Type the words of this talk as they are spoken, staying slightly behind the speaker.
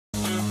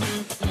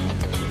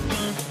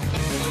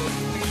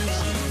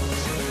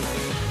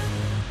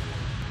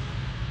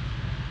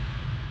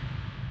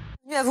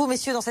à vous,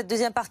 messieurs, dans cette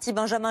deuxième partie.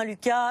 Benjamin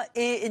Lucas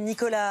et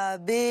Nicolas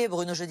Bay,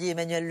 Bruno Jeudi et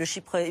Emmanuel Le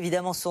Chypre,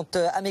 évidemment, sont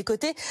à mes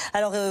côtés.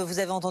 Alors, vous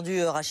avez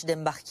entendu Rachid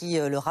Mbarki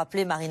le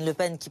rappeler, Marine Le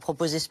Pen qui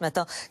proposait ce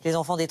matin que les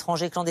enfants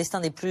d'étrangers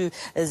clandestins n'aient plus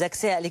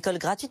accès à l'école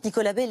gratuite.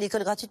 Nicolas Bay,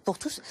 l'école gratuite pour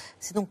tous,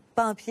 c'est donc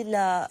pas un pilier de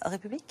la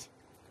République ?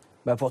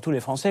 Pour tous les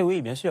Français,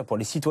 oui, bien sûr. Pour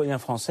les citoyens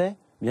français,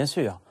 bien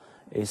sûr.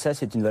 Et ça,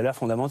 c'est une valeur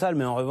fondamentale.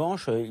 Mais en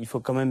revanche, il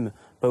faut quand même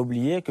pas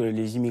oublier que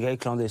les immigrés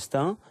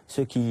clandestins,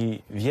 ceux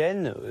qui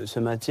viennent, se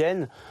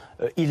maintiennent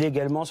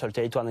illégalement sur le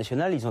territoire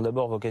national, ils ont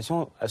d'abord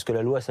vocation à ce que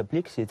la loi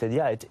s'applique,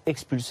 c'est-à-dire à être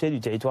expulsés du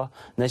territoire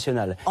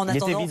national. En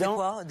attendant, on fait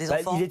quoi, des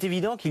enfants ? Il est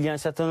évident qu'il y a un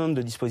certain nombre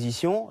de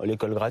dispositions,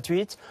 l'école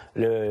gratuite,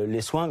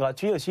 les soins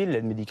gratuits aussi,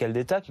 l'aide médicale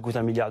d'État qui coûte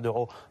 1 milliard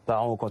d'euros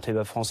par an aux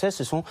contribuables français.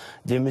 Ce sont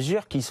des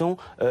mesures qui sont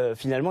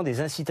finalement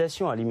des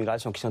incitations à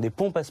l'immigration, qui sont des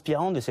pompes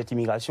aspirantes de cette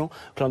immigration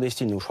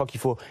clandestine. Donc je crois qu'il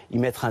faut y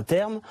mettre un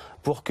terme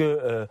pour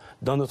que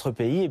dans notre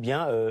pays,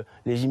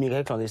 les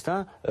immigrés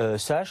clandestins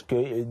sachent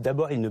que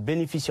d'abord ils ne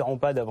bénéficieront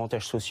pas d'avantages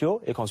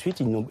sociaux et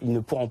qu'ensuite ils ne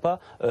pourront pas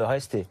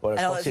rester.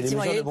 Voilà, alors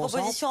effectivement, il y a une bon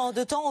proposition en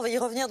 2 temps, on va y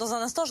revenir dans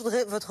un instant. Je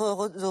voudrais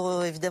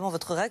évidemment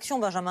votre réaction,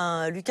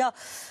 Benjamin Lucas.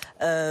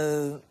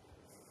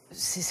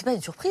 C'est pas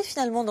une surprise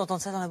finalement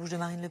d'entendre ça dans la bouche de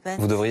Marine Le Pen ?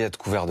 Vous devriez être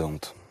couvert de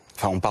honte.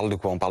 Enfin, on parle de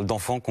quoi? On parle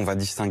d'enfants qu'on va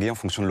distinguer en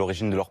fonction de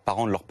l'origine de leurs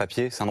parents, de leurs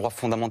papiers. C'est un droit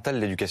fondamental,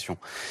 l'éducation.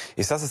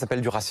 Et ça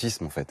s'appelle du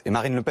racisme, en fait. Et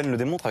Marine Le Pen le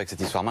démontre avec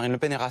cette histoire. Marine Le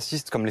Pen est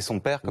raciste comme l'est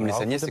son père, comme l'est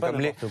sa nièce et comme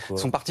l'est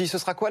son parti. Ce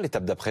sera quoi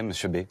l'étape d'après,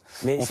 monsieur B?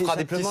 On fera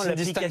des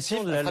petits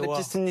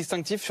signes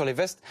distinctifs sur les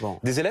vestes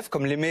des élèves,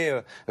 comme l'aimaient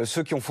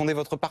ceux qui ont fondé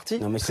votre parti.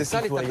 C'est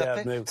ça l'étape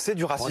d'après. C'est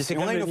du racisme.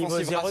 On a une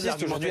offensive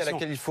raciste aujourd'hui à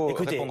laquelle il faut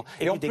répondre.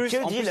 Et en plus,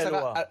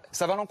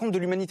 ça va à l'encontre de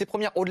l'humanité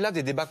première. Au-delà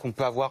des débats qu'on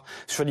peut avoir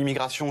sur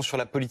l'immigration, sur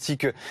la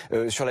politique,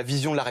 sur la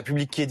vision de la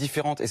République qui est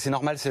différente, et c'est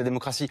normal, c'est la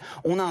démocratie.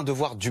 On a un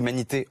devoir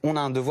d'humanité, on a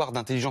un devoir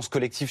d'intelligence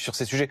collective sur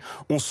ces sujets.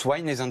 On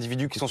soigne les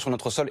individus qui sont sur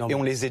notre sol et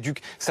on les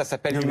éduque. Ça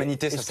s'appelle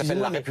l'humanité, ça s'appelle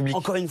la République.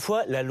 Encore une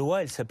fois, la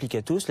loi, elle s'applique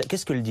à tous.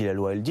 Qu'est-ce que dit la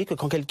loi? Elle dit que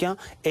quand quelqu'un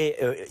est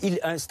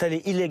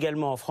installé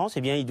illégalement en France,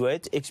 eh bien, il doit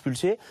être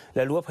expulsé.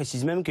 La loi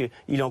précise même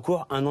qu'il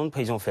encourt 1 an de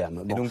prison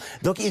ferme. Bon.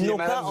 Donc ils n'ont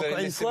pas, encore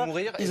une fois,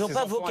 ils n'ont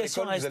pas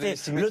vocation à rester.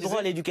 Le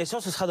droit à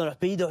l'éducation, ce sera dans leur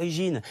pays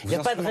d'origine. Il n'y a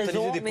pas de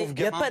raison. Il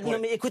n'y a pas de. Non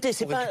mais écoutez,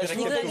 c'est pas.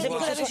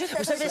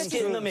 Vous savez ce qui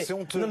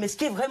est, ce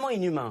qui est vraiment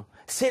inhumain,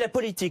 c'est la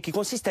politique qui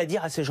consiste à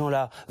dire à ces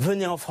gens-là,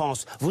 venez en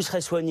France, vous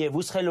serez soignés,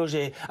 vous serez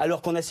logés,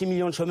 alors qu'on a 6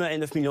 millions de chômeurs et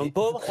 9 millions de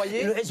pauvres.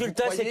 Le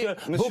résultat, c'est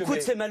que beaucoup de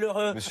ces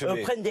malheureux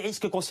prennent des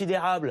risques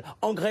considérables,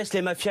 engraissent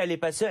les mafias et les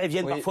passeurs et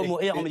viennent parfois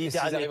mourir en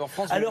Méditerranée.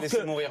 Alors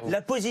que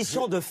la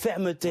position de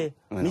fermeté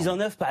mise en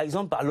œuvre, par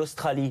exemple, par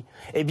l'Australie,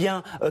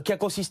 qui a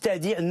consisté à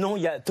dire non,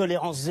 il y a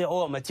tolérance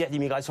zéro en matière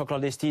d'immigration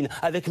clandestine,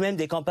 avec même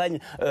des campagnes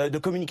de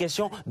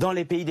communication dans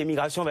les pays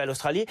d'émigration vers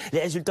l'Australie. Les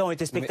résultats ont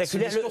été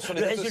spectaculaire.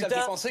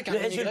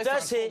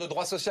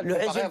 Le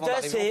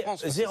résultat, c'est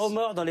 0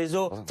 mort dans les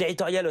eaux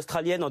territoriales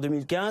australiennes en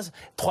 2015,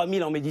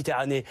 3000 en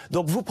Méditerranée.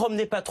 Donc vous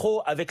promenez pas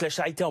trop avec la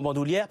charité en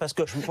bandoulière parce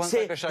que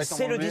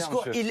c'est le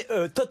discours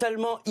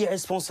totalement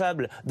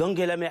irresponsable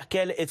d'Angela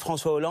Merkel et de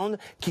François Hollande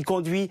qui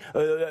conduit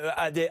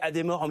à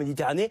des morts en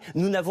Méditerranée.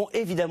 Nous n'avons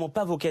évidemment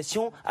pas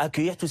vocation à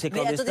accueillir tous ces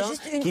clandestins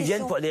qui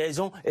viennent pour des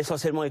raisons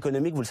essentiellement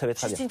économiques, vous le savez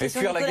très bien. Et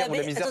fuir la guerre ou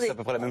la misère, c'est à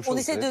peu près la même chose. On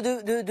essaie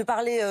de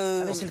parler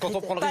quand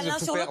on prend le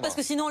risque de tout perdre. parce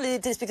que sinon les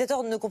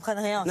téléspectateurs ne comprennent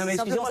rien. Non mais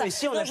excusez-moi, mais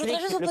si on je voudrais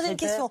juste vous poser une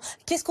question.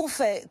 Qu'est-ce qu'on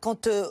fait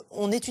quand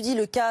on étudie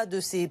le cas de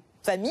ces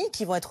familles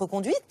qui vont être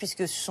reconduites,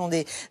 puisque ce sont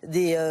des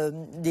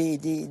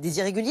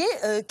irréguliers?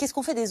 Qu'est-ce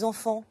qu'on fait des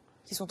enfants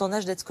qui sont en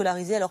âge d'être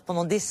scolarisés alors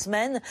pendant des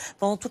semaines,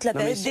 pendant toute la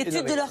période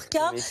d'étude de leur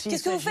cas?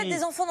 Qu'est-ce que vous faites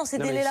des enfants dans ces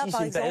délais-là,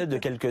 par exemple? Si c'est une période de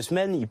quelques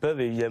semaines, ils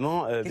peuvent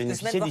évidemment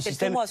bénéficier du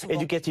système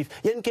éducatif.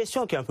 Il y a une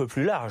question qui est un peu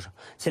plus large.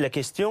 C'est la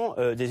question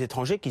des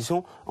étrangers qui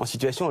sont en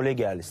situation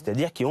légale,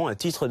 c'est-à-dire qui ont un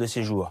titre de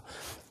séjour.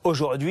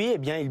 Aujourd'hui,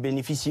 ils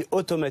bénéficient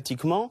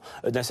automatiquement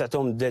d'un certain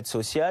nombre d'aides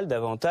sociales,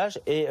 d'avantages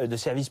et de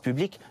services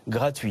publics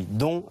gratuits,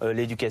 dont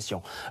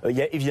l'éducation. Il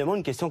y a évidemment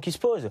une question qui se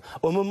pose.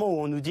 Au moment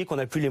où on nous dit qu'on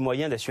n'a plus les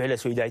moyens d'assurer la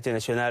solidarité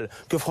nationale,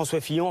 que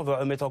François Fillon va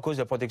remettre en cause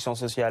la protection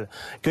sociale,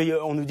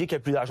 qu'on nous dit qu'il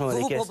n'y a plus d'argent dans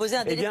les caisses. Vous proposez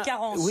un délai de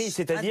carence. Oui,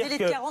 c'est-à-dire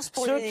que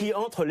ceux qui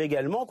entrent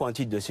légalement, qui ont un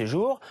titre de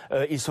séjour,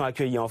 ils sont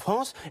accueillis en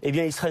France,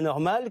 il serait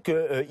normal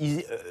que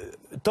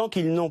tant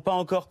qu'ils n'ont pas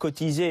encore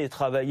cotisé et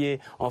travaillé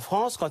en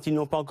France, quand ils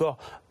n'ont pas encore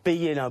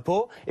payer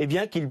l'impôt,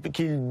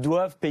 qu'ils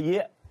doivent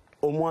payer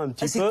au moins un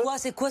petit peu.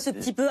 C'est quoi ce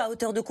petit peu, à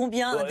hauteur de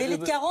combien? Un délai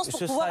de carence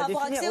pour pouvoir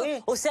avoir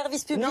accès aux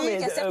services publics,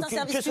 à certains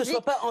services publics, que ce soit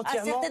pas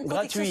entièrement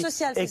gratuit,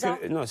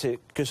 non, c'est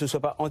que ce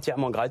soit pas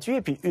entièrement gratuit.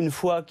 Et puis une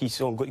fois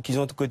qu'ils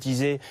ont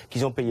cotisé,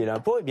 qu'ils ont payé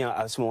l'impôt,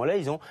 à ce moment-là,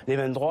 ils ont les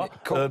mêmes droits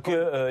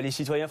que les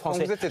citoyens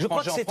français. Je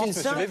crois que c'est une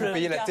simple. Vous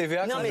payez la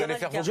TVA quand vous allez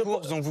faire vos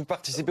courses, donc vous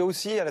participez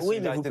aussi à la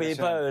solidarité nationale. Oui, mais vous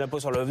payez pas l'impôt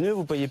sur le revenu,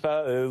 vous payez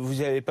pas, vous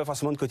n'avez pas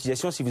forcément de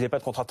cotisation si vous n'avez pas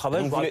de contrat de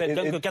travail. Je vous rappelle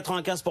quand même que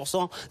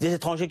 95% des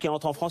étrangers qui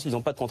entrent en France, ils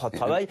n'ont pas de contrat de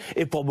travail.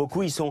 et pour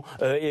beaucoup,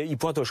 ils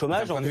pointent au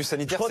chômage. D'un point de vue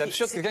sanitaire, c'est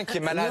absurde. Quelqu'un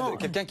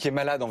qui est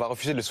malade, on va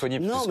refuser de le soigner.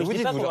 Non, mais vous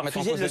dites, vous remettre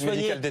en cause l'aide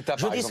médicale d'État.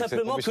 Je dis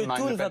simplement que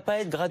tout ne va pas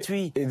être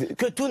gratuit.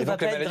 Que tout ne va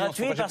pas être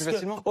gratuit parce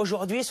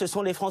qu'aujourd'hui, ce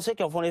sont les Français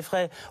qui en font les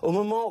frais. Au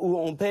moment où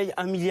on paye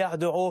 1 milliard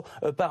d'euros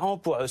par an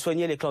pour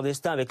soigner les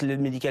clandestins avec l'aide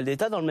médicale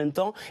d'État, dans le même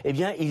temps, eh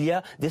bien, il y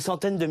a des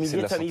centaines de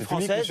milliers de familles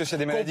françaises qui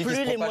n'ont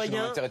plus les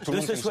moyens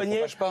de se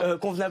soigner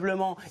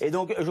convenablement. Et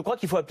donc, je crois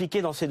qu'il faut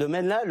appliquer dans ces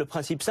domaines-là le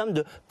principe simple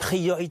de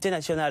priorité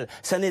nationale.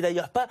 Ça n'est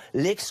d'ailleurs pas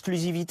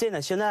l'exclusivité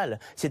nationale.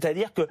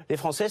 C'est-à-dire que les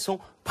Français sont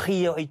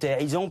prioritaires.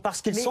 Ils ont,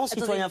 parce qu'ils sont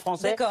citoyens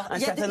français, un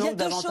certain nombre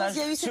d'avantages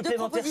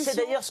supplémentaires. C'est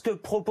d'ailleurs ce que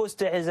propose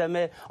Theresa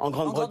May en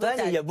Grande-Bretagne.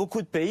 Il y a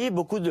beaucoup de pays,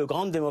 beaucoup de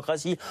grandes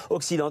démocraties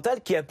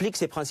occidentales qui appliquent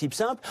ces principes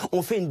simples.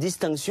 On fait une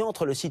distinction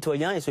entre le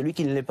citoyen et celui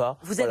qui ne l'est pas.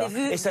 Vous avez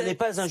vu, et ça n'est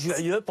pas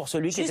injurieux pour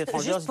celui qui est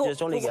étranger en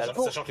situation légale.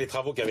 Sachant que les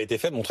travaux qui avaient été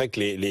faits montraient que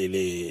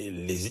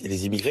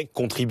les immigrés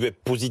contribuaient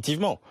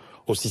positivement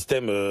au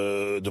système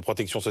de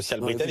protection sociale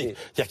britannique.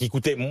 C'est-à-dire qu'il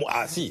coûtait moins.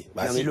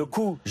 Mais le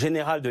coût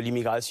général de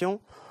l'immigration,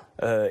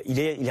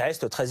 il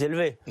reste très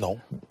élevé. Non.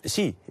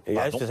 Si,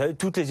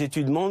 toutes les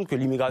études montrent que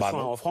l'immigration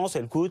en France,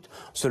 elle coûte,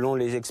 selon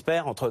les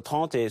experts, entre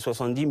 30 et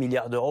 70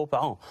 milliards d'euros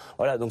par an.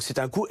 Voilà, donc c'est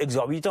un coût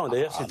exorbitant.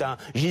 D'ailleurs, c'est un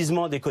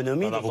gisement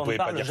d'économie dont on ne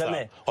parle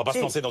jamais. On va pas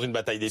se lancer dans une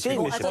bataille des prix.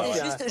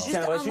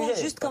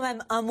 Juste quand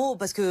même un mot,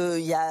 parce que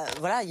il y a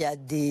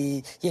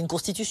une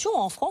constitution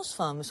en France,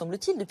 enfin, me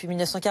semble-t-il, depuis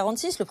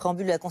 1946, le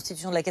préambule de la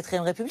constitution de la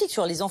 4ème République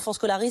sur les enfants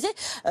scolarisés.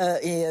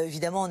 Et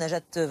évidemment,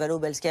 Najat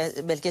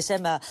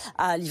Vallaud-Belkacem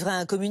a livré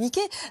un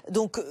communiqué.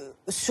 Donc,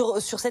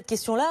 sur cette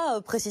question-là,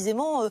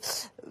 précisément,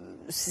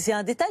 c'est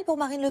un détail pour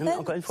Marine Le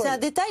Pen. C'est un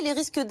détail, les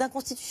risques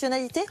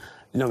d'inconstitutionnalité.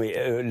 Non, mais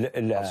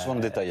souvent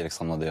de détails,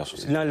 extrêmement d'ailleurs.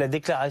 La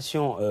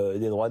déclaration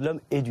des droits de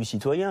l'homme et du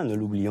citoyen, ne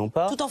l'oublions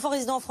pas. Tout enfant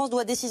résidant en France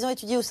doit dès 6 ans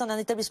étudier au sein d'un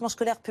établissement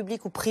scolaire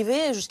public ou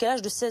privé jusqu'à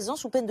l'âge de 16 ans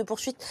sous peine de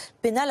poursuite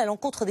pénale à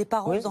l'encontre des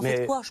parents. Vous en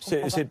faites quoi? Je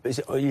comprends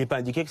pas. Il n'est pas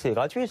indiqué que c'est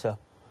gratuit, ça.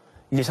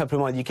 Il est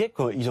simplement indiqué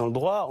qu'ils ont le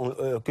droit,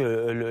 que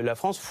la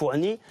France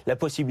fournit la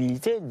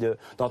possibilité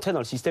d'entrer dans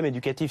le système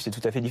éducatif. C'est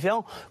tout à fait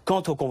différent.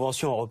 Quant aux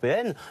conventions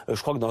européennes,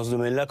 je crois que dans ce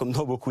domaine-là, comme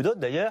dans beaucoup d'autres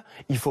d'ailleurs,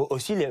 il faut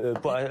aussi les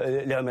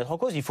remettre en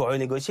cause. Il faut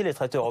renégocier les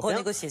traités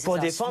européens pour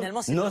défendre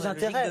nos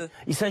intérêts.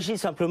 Il s'agit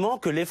simplement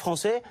que les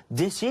Français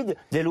décident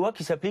des lois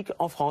qui s'appliquent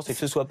en France et que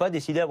ce ne soit pas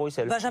décidé à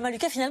Bruxelles. Benjamin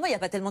Lucas, finalement, il n'y a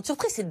pas tellement de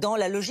surprise. C'est dans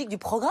la logique du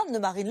programme de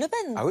Marine Le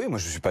Pen. Ah oui, moi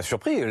je ne suis pas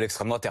surpris.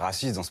 L'extrême droite est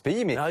raciste dans ce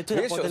pays. Mais arrêtez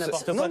de raconter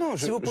n'importe quoi.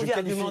 Si vous pouviez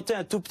argumenter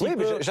un tout petit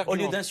peu, au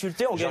lieu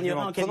d'insulter, on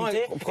gagnerait en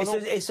qualité.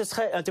 Et ce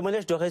serait un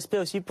témoignage de respect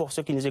aussi pour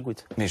ceux qui nous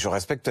écoutent. Mais je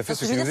respecte tout à fait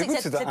ceux qui nous écoutent.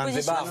 C'est un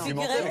débat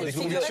argumentaire avec des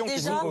convictions qui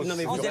vous posent. Non,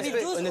 mais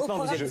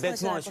honnêtement, vous êtes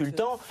bêtement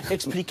insultant.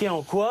 Expliquez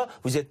en quoi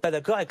vous n'êtes pas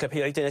d'accord avec la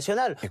priorité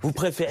nationale. Vous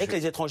préférez que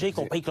les étrangers, y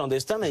compris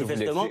clandestins,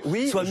 manifestement,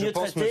 soient mieux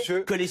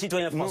traités que les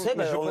citoyens français.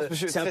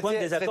 C'est un point de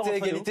désaccord entre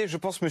nous. Je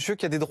pense, monsieur,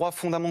 qu'il y a des droits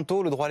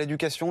fondamentaux, le droit à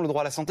l'éducation, le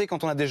droit à la santé.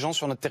 Quand on a des gens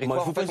sur notre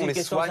territoire, en fait, on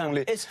les soigne,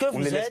 on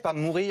les laisse pas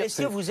mourir.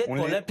 Est-ce que vous êtes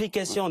pour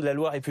l'application de la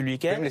loi républicaine?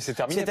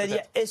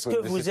 C'est-à-dire, est-ce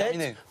que vous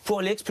êtes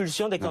pour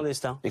l'expulsion des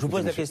clandestins? Je vous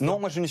pose la question. Non,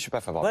 moi je n'y suis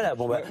pas favorable. Voilà,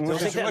 bon,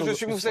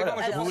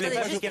 vous voulez pas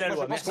appliquer la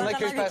loi. Je pense qu'on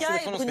n'accueille pas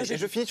assez. Et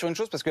je finis sur une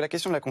chose, parce que la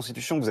question de la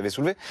Constitution que vous avez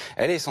soulevée,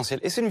 elle est essentielle.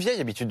 Et c'est une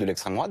vieille habitude de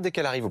l'extrême droite, dès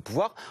qu'elle arrive au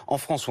pouvoir, en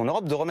France ou en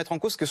Europe, de remettre en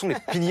cause ce que sont les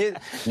piliers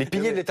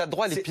de l'État de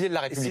droit et les piliers de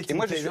la République. Et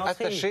moi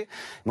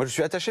je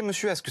suis attaché,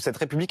 monsieur, à ce que cette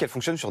République, elle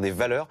fonctionne sur des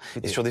valeurs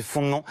et sur des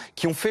fondements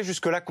qui ont fait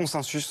jusque-là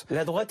consensus.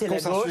 La droite et la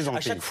gauche,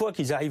 à chaque fois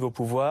qu'ils arrivent au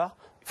pouvoir,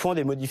 font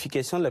des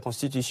modifications de la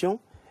Constitution.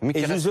 Mais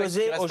qui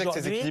respecte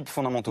ses équilibres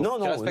fondamentaux. Non,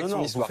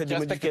 vous faites des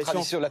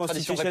modifications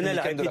constitutionnelles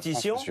à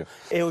répétition.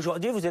 Et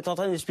aujourd'hui, vous êtes en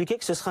train d'expliquer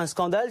que ce serait un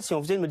scandale si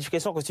on faisait une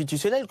modification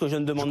constitutionnelle que je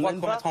ne demande même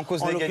pas. Mettre en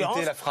cause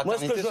l'égalité, la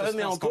fraternité, moi, ce que je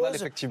remets en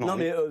cause, non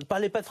mais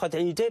parlez pas de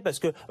fraternité parce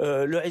que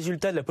le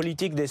résultat de la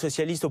politique des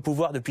socialistes au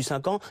pouvoir depuis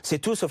 5 ans, c'est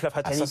tout sauf la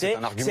fraternité.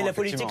 C'est la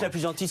politique la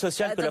plus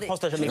antisociale que la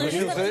France n'a jamais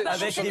connue,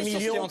 avec des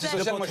millions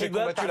de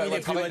contribuables parmi les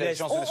plus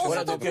modestes.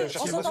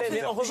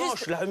 Mais en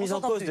revanche, la remise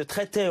en cause de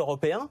traités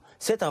européens,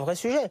 c'est un vrai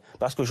sujet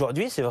parce que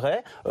aujourd'hui, c'est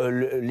vrai,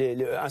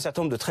 un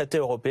certain nombre de traités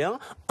européens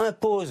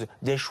imposent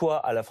des choix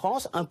à la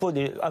France, imposent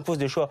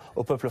des choix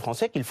au peuple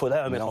français qu'il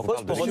faudrait mettre en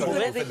cause pour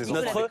retrouver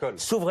notre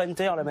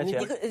souveraineté en la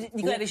matière.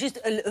 Nicolas Bay,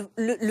 juste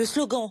le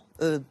slogan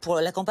pour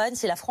la campagne,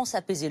 c'est la France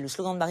apaisée. Le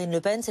slogan de Marine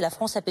Le Pen, c'est la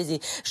France apaisée.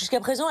 Jusqu'à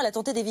présent, elle a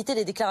tenté d'éviter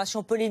les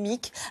déclarations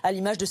polémiques, à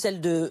l'image de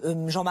celle de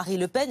Jean-Marie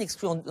Le Pen,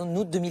 exclu en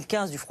août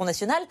 2015 du Front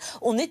National.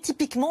 On est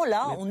typiquement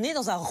là, on est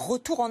dans un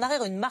retour en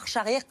arrière, une marche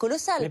arrière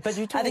colossale. Mais pas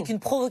du tout. Avec une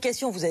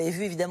provocation. Vous avez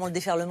vu évidemment le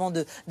déferlement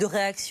de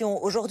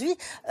réaction aujourd'hui.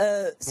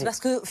 C'est parce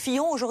que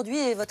Fillon aujourd'hui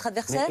est votre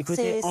adversaire.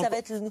 Écoutez,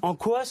 en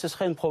quoi ce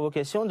serait une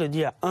provocation de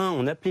dire 1,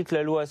 on applique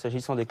la loi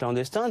s'agissant des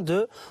clandestins,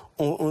 2,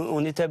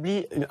 on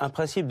établit un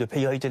principe de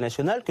priorité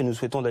nationale que nous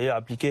souhaitons d'ailleurs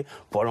appliquer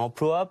pour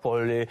l'emploi, pour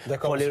les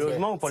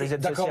logements ou pour les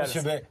aides sociales. D'accord,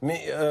 monsieur Bay.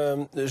 Mais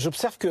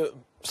j'observe que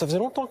ça faisait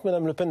longtemps que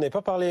Mme Le Pen n'avait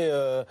pas parlé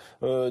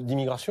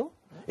d'immigration.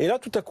 Et là,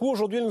 tout à coup,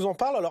 aujourd'hui, elle nous en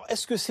parle. Alors,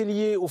 est-ce que c'est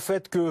lié au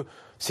fait que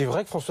c'est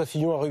vrai que François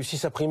Fillon a réussi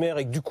sa primaire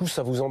et que du coup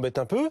ça vous embête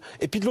un peu.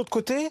 Et puis de l'autre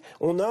côté,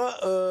 on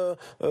a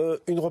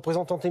une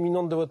représentante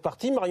éminente de votre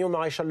parti, Marion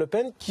Maréchal-Le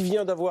Pen, qui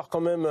vient d'avoir quand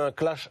même un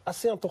clash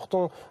assez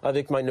important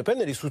avec Marine Le Pen.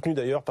 Elle est soutenue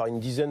d'ailleurs par une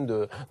dizaine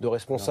de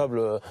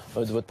responsables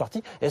de votre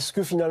parti. Est-ce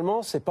que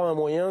finalement c'est pas un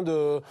moyen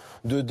de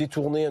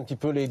détourner un petit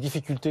peu les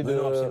difficultés de...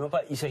 Non, absolument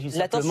pas. Il s'agit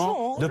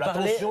simplement de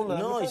parler.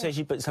 Non, il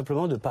s'agit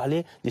simplement de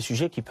parler des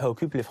sujets qui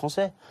préoccupent les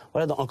Français.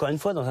 Voilà, encore une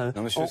fois,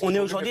 on est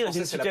aujourd'hui dans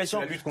une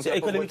situation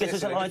économique et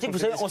sociale dramatique. Vous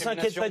savez, on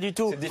s'inquiète pas du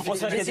tout. On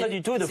s'inquiète pas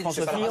du tout de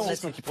François Fillon.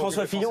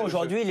 François Fillon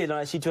aujourd'hui, il est dans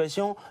la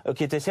situation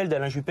qui était celle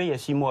d'Alain Juppé il y a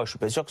 6 mois. Je suis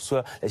pas sûr que ce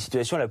soit la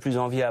situation la plus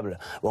enviable.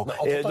 Bon, donc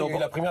il y a eu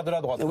la primaire de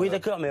la droite. Oui,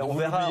 d'accord, mais on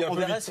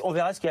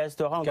verra ce qui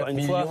restera encore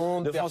une fois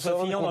de François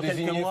Fillon dans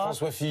quelques mois.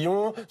 François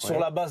Fillon sur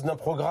la base d'un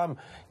programme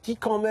qui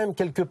quand même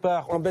quelque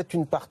part embête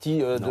une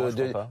partie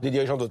des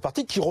dirigeants de votre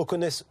parti qui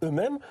reconnaissent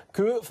eux-mêmes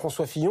que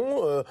François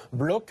Fillon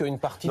bloque une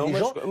partie des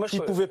gens qui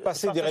pouvaient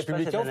passer des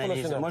Républicains au Front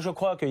National. Moi je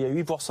crois qu'il y a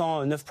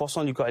 8%,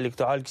 9% du corps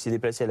électoral qui s'est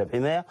déplacé à la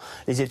primaire.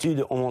 Les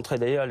études ont montré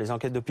d'ailleurs, les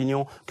enquêtes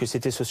d'opinion, que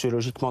c'était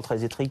sociologiquement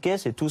très étriqué.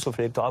 C'est tout sauf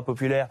l'électorat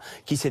populaire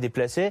qui s'est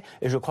déplacé.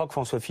 Et je crois que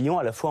François Fillon,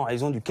 à la fois en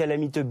raison du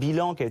calamiteux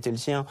bilan qui a été le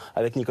sien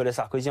avec Nicolas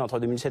Sarkozy entre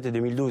 2007 et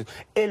 2012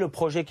 et le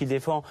projet qu'il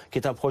défend, qui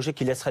est un projet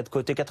qui laisserait de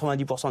côté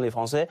 90% des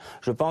Français,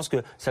 je pense que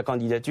sa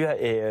candidature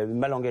est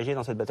mal engagée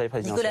dans cette bataille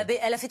présidentielle. Nicolas Bay,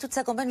 elle a fait toute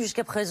sa campagne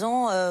jusqu'à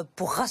présent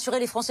pour rassurer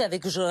les Français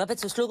avec, je répète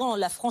ce slogan,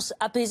 la France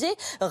apaisée,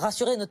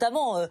 rassurer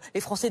notamment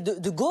les Français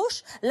de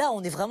gauche. Là,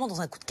 on est vraiment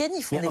dans un coup de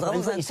canif.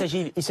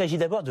 Il s'agit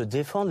d'abord de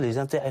défendre les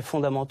intérêts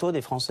fondamentaux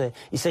des Français.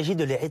 Il s'agit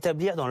de les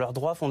rétablir dans leurs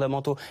droits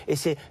fondamentaux. Et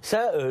c'est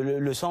ça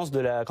le sens de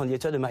la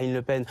candidature de Marine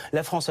Le Pen.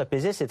 La France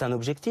apaisée, c'est un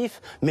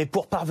objectif. Mais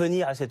pour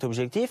parvenir à cet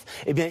objectif,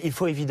 eh bien, il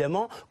faut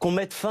évidemment qu'on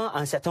mette fin à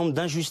un certain nombre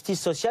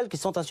d'injustices sociales qui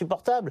sont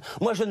insupportables.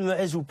 Moi, je ne me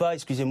résous pas,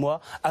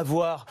 excusez-moi, à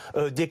voir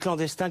des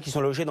clandestins qui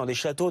sont logés dans des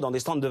châteaux, dans des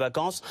stands de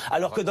vacances,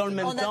 alors que dans le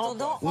même temps...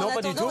 Non,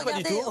 pas du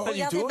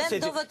tout.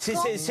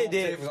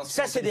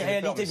 Ça, c'est des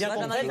réalités bien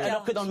concrètes,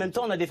 alors que dans le même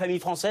temps, on a des familles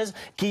françaises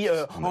qui,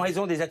 en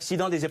raison des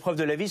accidents, des épreuves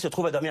de la vie, se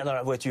trouvent à dormir dans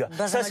la voiture.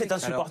 Ça, c'est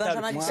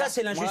insupportable. Ça,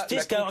 c'est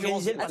l'injustice qu'a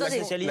organisé le Parti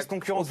socialiste. La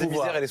concurrence des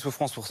misères et des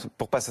souffrances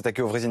pour pas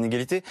s'attaquer aux vraies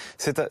inégalités,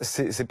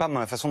 c'est pas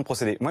ma façon de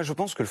procéder. Moi, je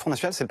pense que le Front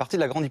National, c'est le parti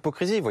de la grande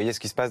hypocrisie. Vous voyez ce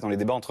qui se passe dans les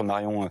débats entre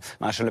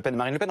Maréchal Le Pen et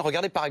Marine Le Pen.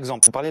 Regardez par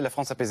exemple, vous parlez de la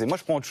France apaisée. Moi,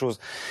 je prends autre chose.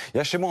 Il y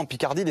a chez moi en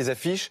Picardie des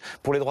affiches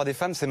pour les droits des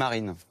femmes, c'est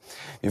Marine.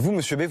 Et vous,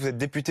 Monsieur Bay, vous êtes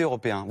député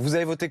européen. Vous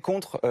avez voté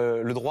contre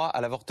le droit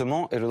à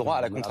l'avortement et le droit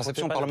à la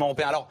contraception au Parlement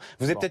européen. Alors,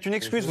 vous avez peut-être une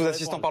excuse, vos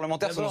assistants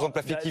parlementaires sont nos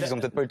emplois fictifs, ils ont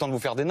peut-être pas eu le temps de vous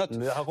faire des notes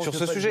sur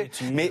ce sujet.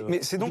 Mais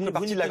c'est donc le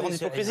parti de la grande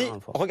hypocrisie.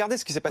 Regardez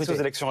ce qui s'est passé aux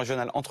élections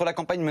régionales entre la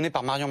campagne menée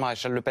par Marion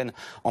Maréchal Le Pen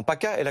en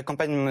PACA et la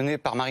campagne menée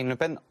par Marine Le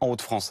Pen en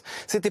Haute-France.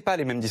 C'était pas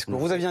les mêmes discours.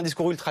 Vous aviez un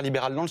discours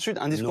ultra-libéral dans le sud,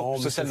 un discours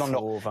social dans le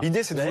nord.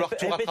 L'idée, c'est de vouloir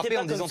tout rattraper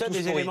en disant tous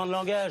des éléments de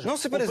langage. Non,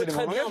 c'est pas des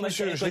éléments de langage,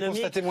 monsieur. Je l'ai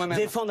constaté moi-même.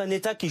 Défendre un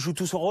État qui joue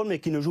tout son rôle, mais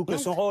qui ne joue que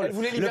son rôle.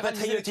 Le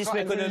patriotisme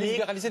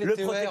économique, le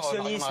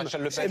protectionnisme,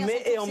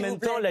 mais et en même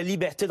temps la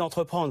liberté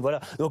d'entreprendre. Voilà.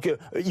 Donc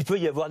il peut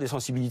y avoir des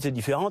sensibilités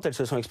différentes. Elles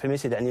se sont exprimées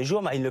ces derniers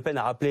jours. Marine Le Pen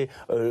a rappelé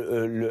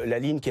la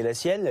ligne qui est la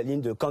sienne, la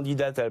ligne de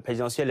candidate à la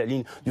présidentielle, la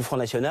ligne du Front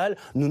National.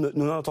 Nous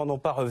n'entendons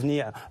pas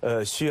revenir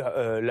sur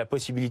la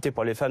possibilité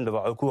pour les femmes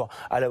d'avoir recours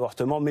à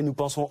l'avortement, mais nous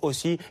pensons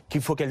aussi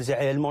qu'il faut qu'elles aient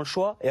réellement le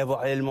choix. Et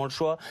avoir réellement le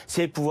choix,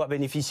 c'est pouvoir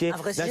bénéficier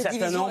d'un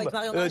certain nombre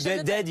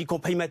d'aides, y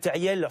compris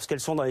matérielles, lorsqu'elles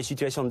sont dans des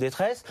situations de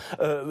détresse.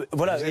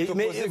 Voilà.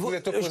 Mais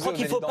je crois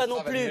qu'il ne faut pas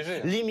non plus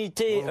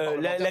limiter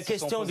la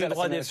question du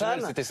droit des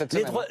femmes.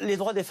 Les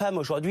droits des femmes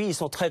aujourd'hui, ils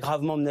sont très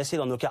gravement menacés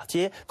dans nos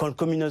quartiers quand le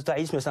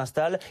communautarisme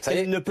s'installe.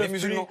 Ils ne peuvent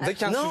plus. Dès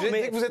qu'il y a un sujet,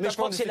 dès que vous êtes je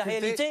crois que c'est la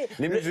réalité.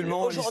 Les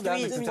musulmans,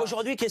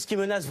 aujourd'hui, qu'est-ce qui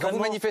menace vraiment? Quand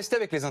vous manifestez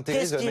avec les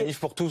intérêts de Manif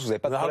pour tous, vous n'avez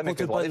pas de problème avec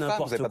les droits des femmes,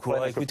 vous n'avez pas de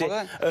problème avec le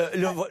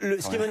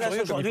progrès. Ce qui menace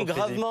aujourd'hui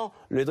gravement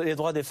les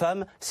droits des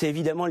femmes, c'est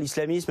évidemment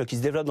l'islamisme qui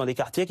se développe dans les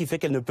quartiers, qui fait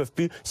qu'elles ne peuvent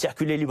plus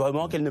circuler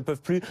librement, qu'elles ne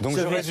peuvent plus se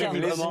vêtir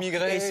librement. Les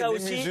immigrés, et ça les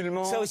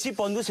musulmans. Ça aussi,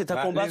 pour nous, c'est un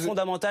combat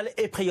fondamental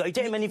et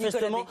prioritaire. Et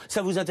manifestement,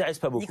 ça vous intéresse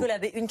pas beaucoup. Nicolas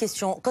Bay, une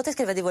question. Quand est-ce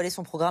qu'elle va dévoiler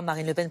son programme,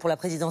 Marine Le Pen, pour la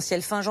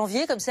présidentielle? Fin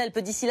janvier? Comme ça, elle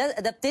peut d'ici là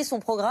adapter son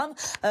programme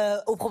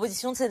aux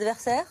propositions de ses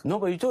adversaires? Non,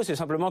 pas du tout. C'est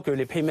simplement que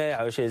les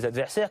primaires chez les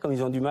adversaires, comme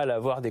ils ont du mal à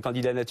avoir des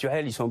candidats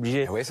naturels, ils sont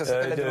obligés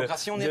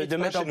de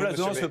mettre en place.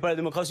 Non, c'est pas la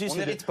démocratie. On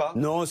n'hérite pas.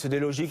 Non, c'est des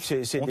logiques,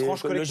 c'est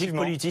des logiques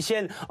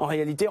politiciennes. En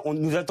réalité,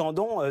 nous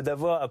attendons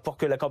pour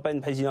que la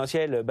campagne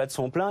présidentielle batte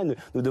son plein,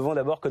 nous devons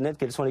d'abord connaître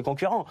quels sont les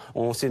concurrents.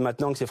 On sait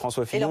maintenant que c'est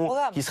François Fillon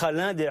qui sera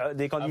l'un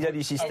des candidats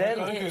du système.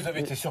 Vous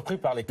avez été surpris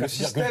par les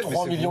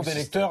 4,3 millions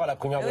d'électeurs à la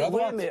primaire de la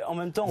droite. Oui, mais en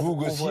même temps, vous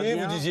gossiez,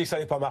 vous disiez que ça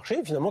n'allait pas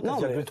marcher, finalement,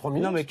 4,3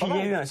 millions. Non, mais qu'il y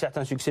ait eu un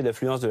certain succès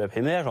d'affluence de la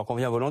primaire, j'en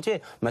conviens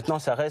volontiers. Maintenant,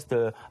 ça reste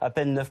à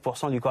peine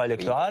 9% du corps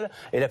électoral,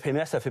 et la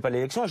primaire, ça fait pas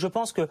l'élection. Et je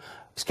pense que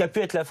ce qui a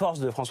pu être la force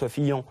de François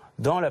Fillon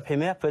dans la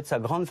primaire peut être sa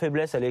grande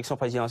faiblesse à l'élection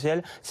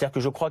présidentielle. C'est-à-dire que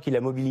je crois qu'il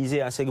a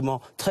mobilisé un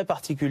segment très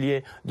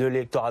particulier de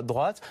l'électorat de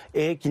droite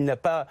et qu'il n'a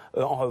pas,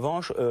 en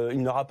revanche,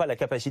 il n'aura pas la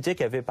capacité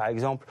qu'avait par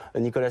exemple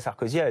Nicolas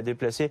Sarkozy à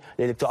déplacer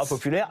l'électorat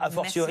populaire, a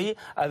fortiori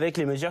avec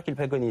les mesures qu'il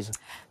préconise.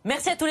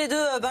 Merci à tous les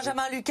deux,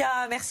 Benjamin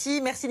Lucas,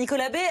 merci. Merci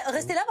Nicolas Bay.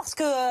 Restez là parce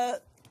que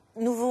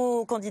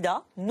nouveau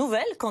candidat,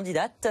 nouvelle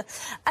candidate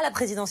à la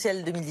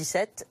présidentielle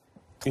 2017.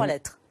 3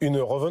 lettres. Une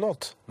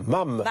revenante.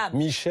 Mam.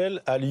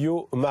 Michèle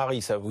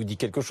Alliot-Marie. Ça vous dit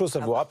quelque chose, ça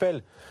vous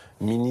rappelle?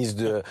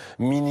 Ministre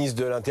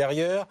de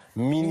l'Intérieur,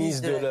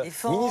 ministre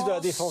de la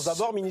Défense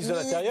d'abord, ministre de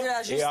l'Intérieur.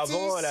 Et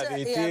avant, elle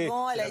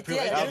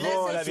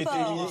avait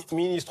été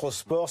ministre au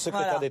sport,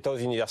 secrétaire d'État aux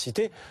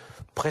universités.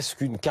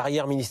 Presque une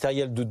carrière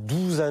ministérielle de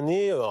 12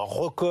 années, un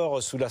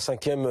record sous la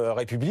Ve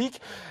République.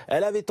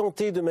 Elle avait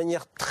tenté de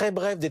manière très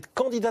brève d'être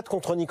candidate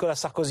contre Nicolas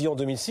Sarkozy en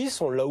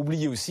 2006, on l'a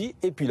oublié aussi.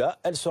 Et puis là,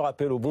 elle se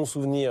rappelle au bon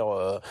souvenir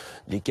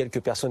des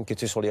quelques personnes qui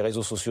étaient sur les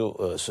réseaux sociaux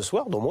ce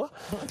soir, dont moi.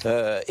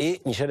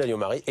 Et Michèle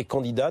Alliot-Marie est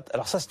candidate.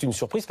 Alors ça, c'est une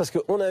surprise parce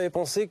qu'on avait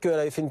pensé qu'elle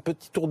avait fait une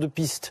petite tour de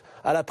piste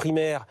à la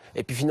primaire.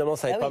 Et puis finalement,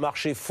 ça n'avait pas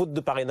marché, faute de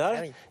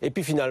parrainage. Et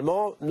puis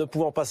finalement, ne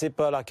pouvant passer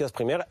par la case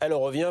primaire, elle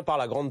revient par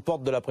la grande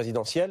porte de la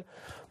présidentielle.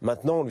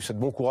 Maintenant, on lui souhaite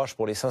bon courage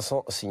pour les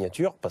 500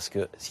 signatures, parce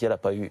que si elle n'a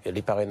pas eu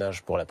les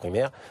parrainages pour la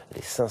primaire,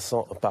 les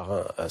 500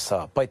 parrains, ça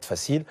va pas être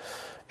facile.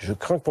 Je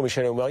crains que pour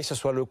Michèle Alliot-Marie, ce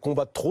soit le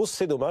combat de trop.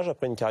 C'est dommage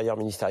après une carrière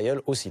ministérielle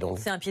aussi longue.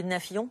 C'est un pied de nez à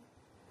Fillon ?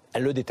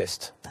 Elle le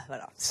déteste.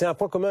 Voilà. C'est un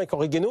point commun avec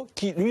Henri Guénaud,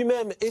 qui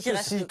lui-même est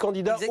aussi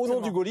candidat au nom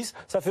du gaullisme.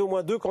 Ça fait au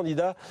moins 2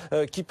 candidats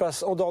qui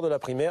passent en dehors de la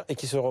primaire et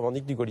qui se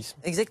revendiquent du gaullisme.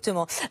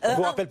 Exactement. On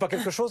vous rappelle pas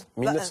quelque chose ?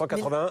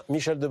 1981,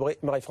 Michel Debré,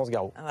 Marie-France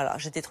Garot. Voilà,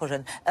 j'étais trop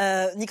jeune.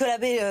 Nicolas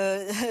Bay,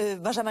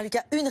 Benjamin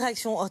Lucas, une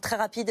réaction très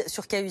rapide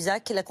sur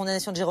Cahuzac. La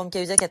condamnation de Jérôme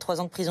Cahuzac à 3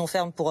 ans de prison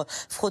ferme pour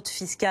fraude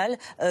fiscale.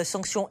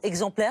 Sanction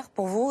exemplaire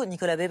pour vous,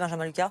 Nicolas Bay,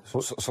 Benjamin Lucas ?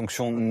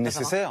 Sanction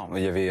nécessaire.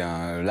 Il y avait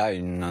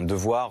un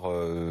devoir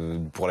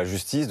pour la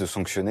justice de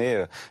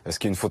sanctionner ce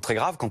qui est une faute très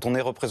grave. Quand on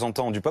est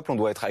représentant du peuple, on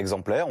doit être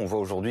exemplaire. On voit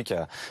aujourd'hui qu'il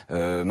y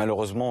a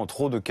malheureusement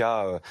trop de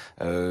cas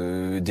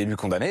d'élus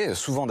condamnés,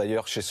 souvent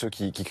d'ailleurs chez ceux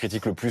qui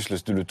critiquent le plus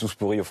le tous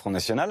pourri au Front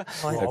National,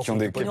 qui ont souvent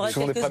des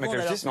problèmes avec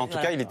la justice. Mais en tout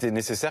cas, il était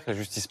nécessaire que la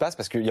justice passe,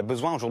 parce qu'il y a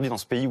besoin aujourd'hui dans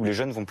ce pays où les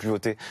jeunes vont plus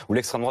voter, où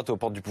l'extrême droite est aux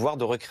portes du pouvoir,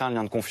 de recréer un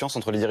lien de confiance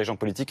entre les dirigeants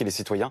politiques et les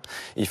citoyens.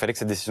 Et il fallait que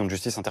cette décision de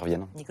justice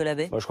intervienne. Nicolas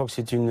Bay. Moi, je crois que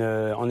c'est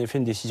en effet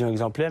une décision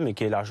exemplaire, mais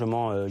qui est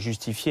largement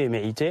justifiée et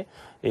méritée.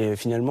 Et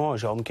finalement,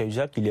 Jérôme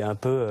Cahuzac, il est un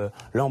peu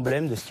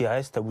l'emblème de ce qui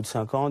reste à bout de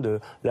 5 ans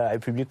de la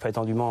République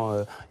prétendument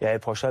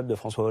irréprochable de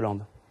François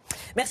Hollande.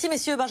 Merci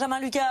messieurs, Benjamin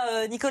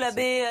Lucas, Nicolas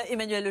Bay,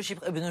 Emmanuel Le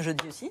Chypre, Benoît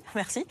Jeudi aussi,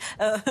 merci.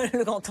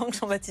 Le grand angle,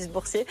 Jean-Baptiste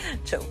Boursier,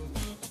 ciao.